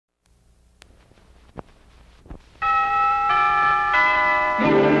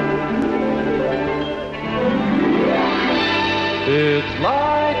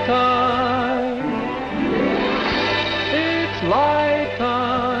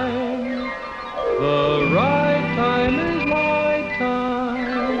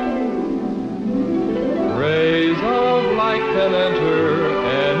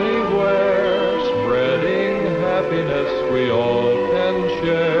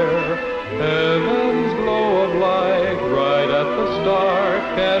Heaven's glow of light right at the start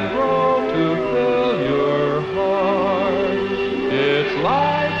can grow to fill your heart. It's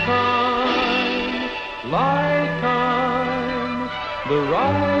lifetime, lifetime, the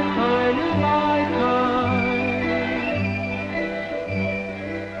right time is lifetime.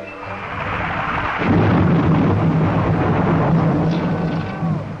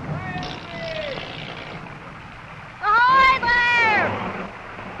 Ahoy there!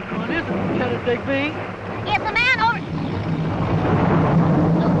 What is it, Lieutenant Digby? It's a man over...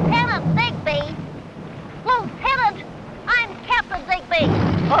 Lieutenant Digby? Lieutenant, I'm Captain Digby.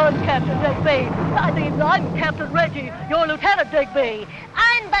 I'm Captain Digby. I'm Captain Reggie. You're Lieutenant Digby.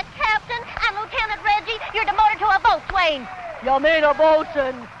 I'm the captain, and Lieutenant Reggie, you're demoted to a boatswain. You mean a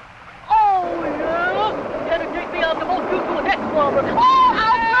boatswain? Oh, yeah? Lieutenant Digby, I'm demoted you to a deck swabber. Oh,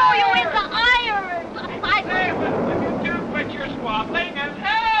 I'll throw you into irons. Hey, will you two quit your swapping and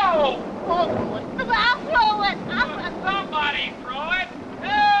help? I'll throw it. Somebody throw it.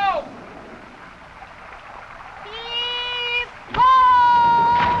 Help!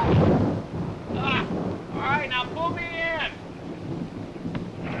 All right, now pull me in.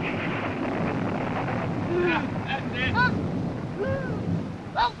 That's it.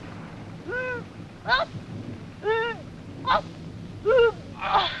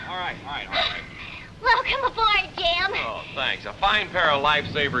 All right. Welcome aboard, Jim. Oh, thanks. A fine pair of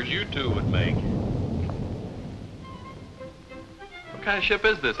lifesavers you two would make. What kind of ship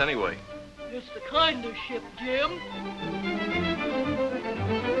is this, anyway? It's the kind of ship, Jim.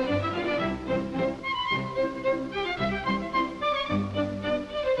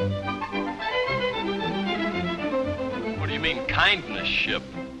 What do you mean, kindness ship?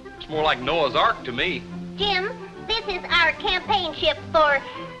 It's more like Noah's Ark to me. Jim, this is our campaign ship for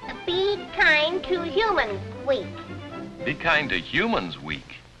Be Kind to Humans Week. Be kind to humans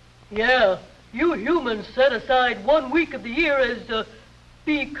week. Yeah, you humans set aside 1 week of the year as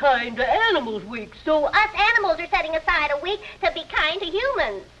Be Kind to Animals Week, so... Us animals are setting aside a week to be kind to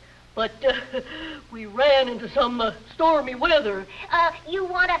humans. But we ran into some stormy weather. You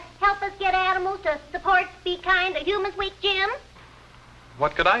want to help us get animals to support Be Kind to Humans Week, Jim?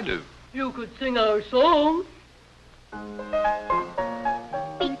 What could I do? You could sing our song.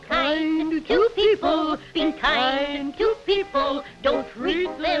 Be kind to people, be kind to people. Don't treat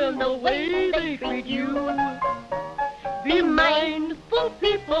them the way they treat you. Be mindful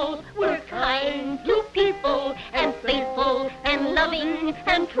people, we're kind to people, and faithful and loving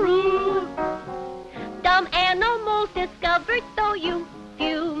and true. Dumb animals discovered, though you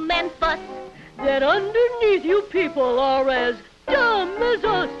fume and fuss, That underneath you people are as dumb as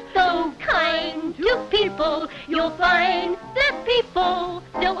us. so kind to people, you'll find that people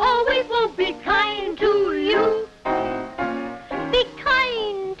still always won't be kind to you. Be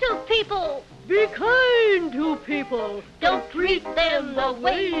kind to people. Be kind to people. Don't treat them the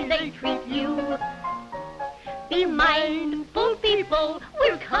way they treat you. Be mindful people,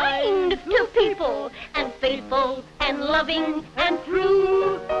 we're kind to people, and faithful and loving and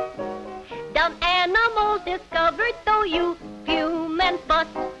true. Dumb animals discovered, though you fume and fuss,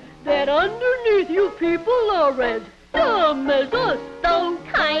 That underneath you people are as dumb as us. so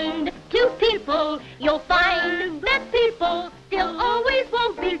kind to people, you'll find that people still always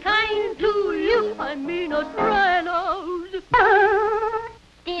won't be kind to you. I mean us rhinos.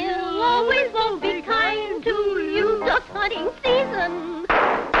 Still always won't be kind to you. Duck hunting season.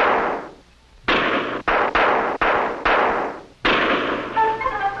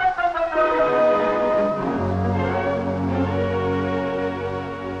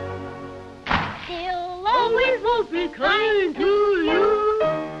 Still always won't be kind to you.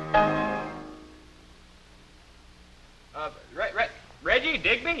 Reggie,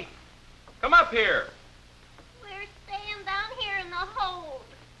 Digby, come up here. We're staying down here in the hold.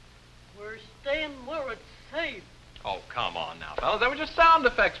 We're staying where it's safe. Oh, come on now, fellas. That was just sound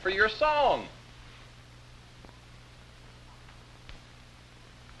effects for your song.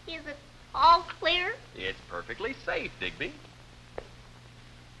 Is it all clear? It's perfectly safe, Digby.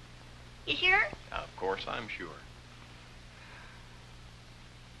 You sure? Of course, I'm sure.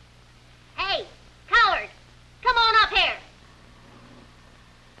 Hey, coward, come on up here.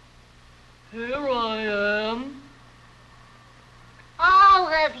 Here I am. All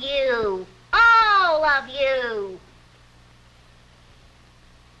of you. All of you.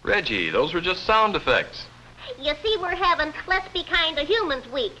 Reggie, those were just sound effects. You see, we're having Let's Be Kind to Humans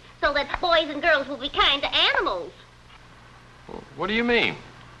Week, so that boys and girls will be kind to animals. What do you mean?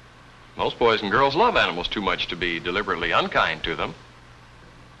 Most boys and girls love animals too much to be deliberately unkind to them.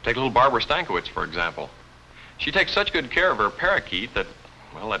 Take little Barbara Stankiewicz, for example. She takes such good care of her parakeet that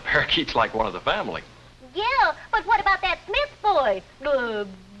Well, that parakeet's like one of the family. Yeah, but what about that Smith boy?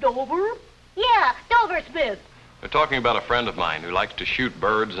 Dover? Yeah, Dover Smith. They're talking about a friend of mine who likes to shoot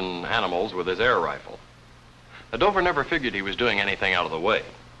birds and animals with his air rifle. Now, Dover never figured he was doing anything out of the way.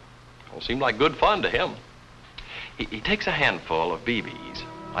 Well, seemed like good fun to him. He takes a handful of BBs,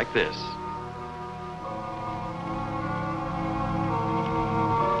 like this.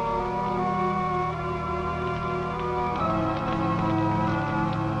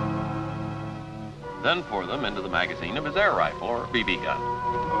 Then pour them into the magazine of his air rifle or BB gun.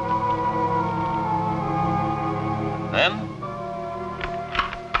 Then,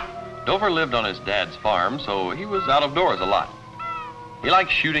 Dover lived on his dad's farm, so he was out of doors a lot. He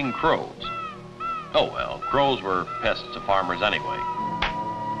liked shooting crows. Oh, well, crows were pests of farmers anyway.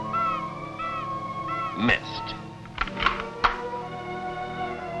 Missed.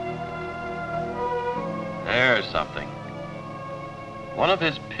 There's something. One of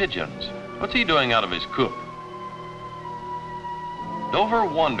his pigeons. What's he doing out of his coop? Dover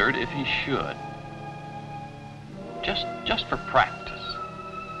wondered if he should. Just for practice.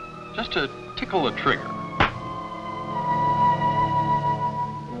 Just to tickle the trigger.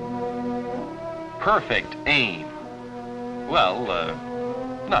 Perfect aim. Well,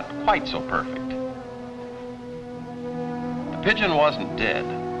 not quite so perfect. The pigeon wasn't dead.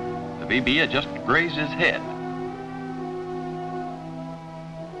 The BB had just grazed his head.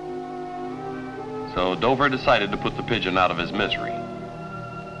 So Dover decided to put the pigeon out of his misery.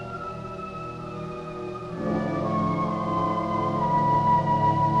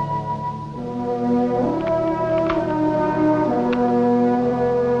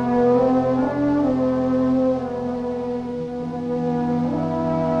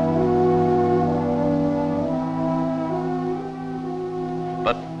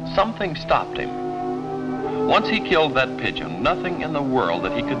 But something stopped him. Once he killed that pigeon, nothing in the world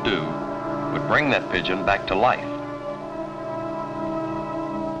that he could do would bring that pigeon back to life.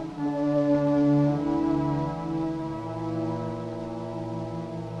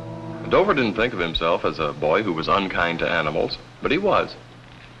 Dover didn't think of himself as a boy who was unkind to animals, but he was.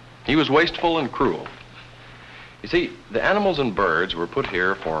 He was wasteful and cruel. You see, the animals and birds were put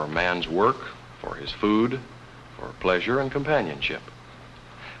here for man's work, for his food, for pleasure and companionship.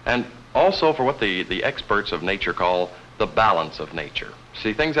 And also for what the experts of nature call the balance of nature.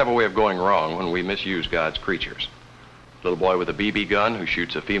 See, things have a way of going wrong when we misuse God's creatures. A little boy with a BB gun who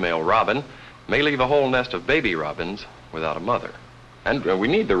shoots a female robin may leave a whole nest of baby robins without a mother. And we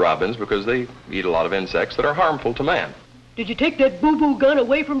need the robins because they eat a lot of insects that are harmful to man. Did you take that boo-boo gun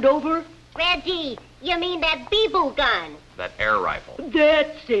away from Dover? Reggie, you mean that bee-boo gun? That air rifle.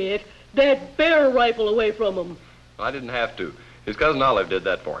 That's it. That bear rifle away from him. I didn't have to. His cousin Olive did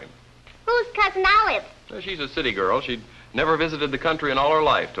that for him. Who's Cousin Olive? She's a city girl. She'd never visited the country in all her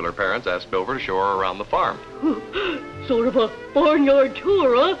life till her parents asked Dover to show her around the farm. Sort of a barnyard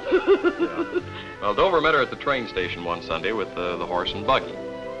tour, huh? Yeah. Well, Dover met her at the train station one Sunday with the horse and buggy.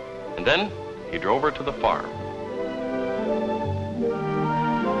 And then he drove her to the farm.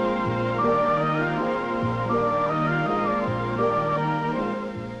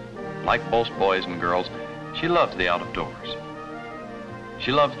 Like most boys and girls, she loves the out of doors.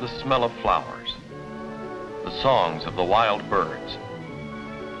 She loves the smell of flowers, the songs of the wild birds,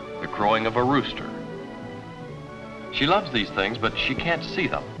 the crowing of a rooster. She loves these things, but she can't see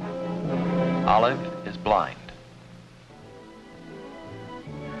them. Olive is blind.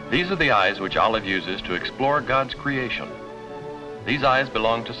 These are the eyes which Olive uses to explore God's creation. These eyes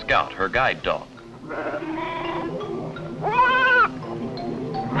belong to Scout, her guide dog.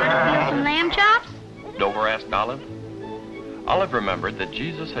 Some lamb chops? Dover asked Olive. Olive remembered that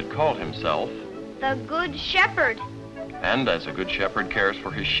Jesus had called himself The Good Shepherd. And as a good shepherd cares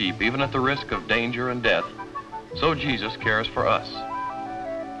for his sheep, even at the risk of danger and death, so Jesus cares for us.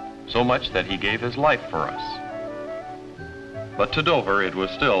 So much that he gave his life for us. But to Dover, it was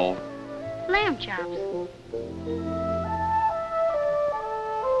still Lamb chops.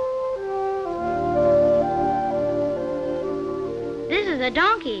 This is a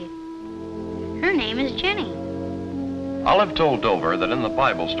donkey. Her name is Jenny. Olive told Dover that in the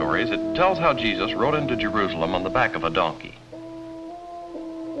Bible stories, it tells how Jesus rode into Jerusalem on the back of a donkey.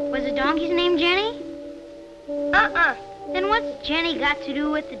 Was the donkey's name Jenny? Then what's Jenny got to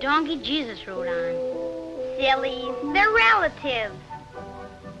do with the donkey Jesus rode on? Silly. They're relatives.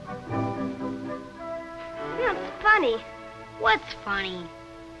 It's funny. What's funny?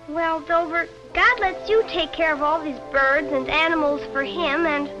 Well, Dover, God lets you take care of all these birds and animals for him,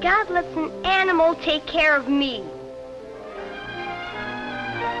 and God lets an animal take care of me.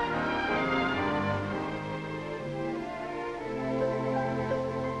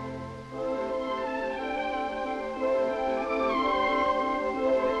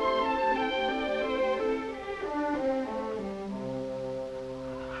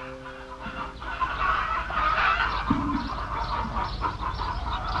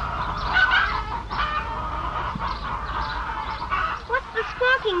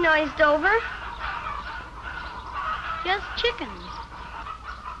 making noise, Dover? Just chickens.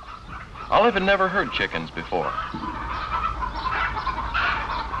 Olive had never heard chickens before.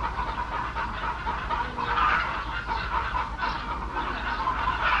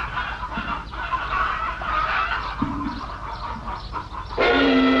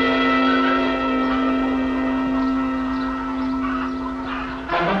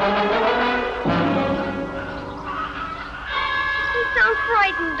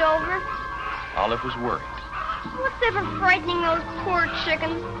 Frightened, Dover. Olive was worried. What's ever frightening those poor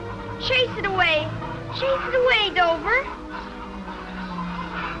chickens? Chase it away. Chase it away, Dover.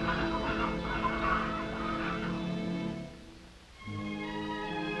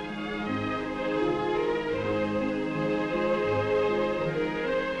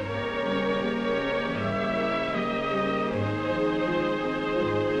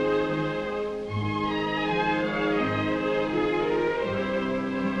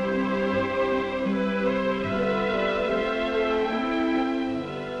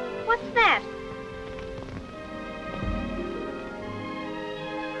 What's that?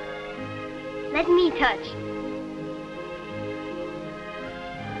 Let me touch.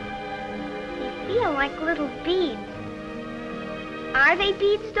 They feel like little beads. Are they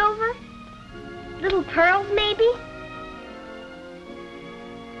beads, Dover? Little pearls, maybe?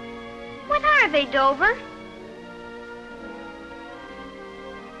 What are they, Dover?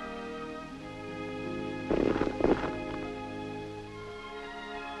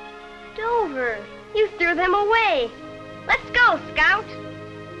 Dover, you threw them away. Let's go, Scout.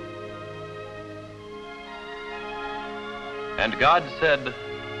 And God said,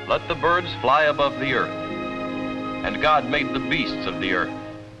 "Let the birds fly above the earth." And God made the beasts of the earth,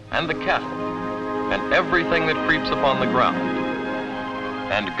 and the cattle, and everything that creeps upon the ground.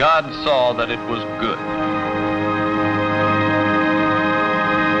 And God saw that it was good.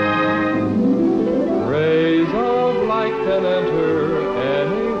 Rays of light can enter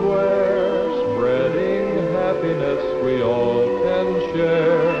anywhere, spreading happiness we all can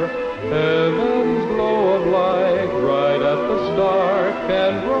share. Heaven's glow of light right at the start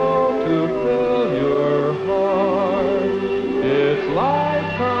can grow to fill your heart. It's light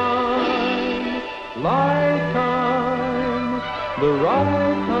time, light time. The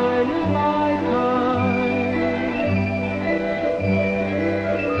right time is light time.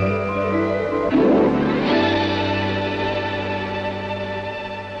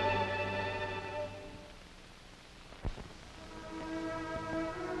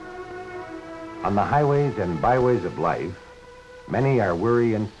 On the highways and byways of life, many are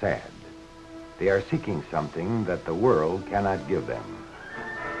weary and sad. They are seeking something that the world cannot give them.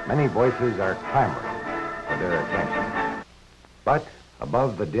 Many voices are clamoring for their attention. But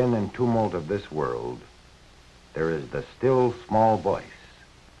above the din and tumult of this world, there is the still small voice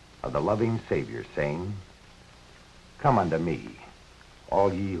of the loving Savior saying, "Come unto me,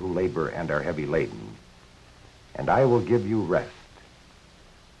 all ye who labor and are heavy laden, and I will give you rest.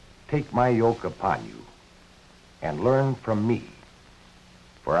 Take my yoke upon you, and learn from me,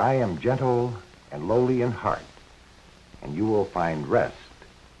 for I am gentle and lowly in heart, and you will find rest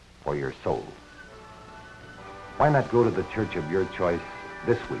for your soul." Why not go to the church of your choice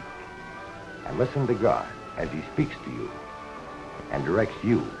this week and listen to God as he speaks to you and directs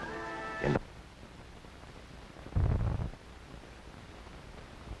you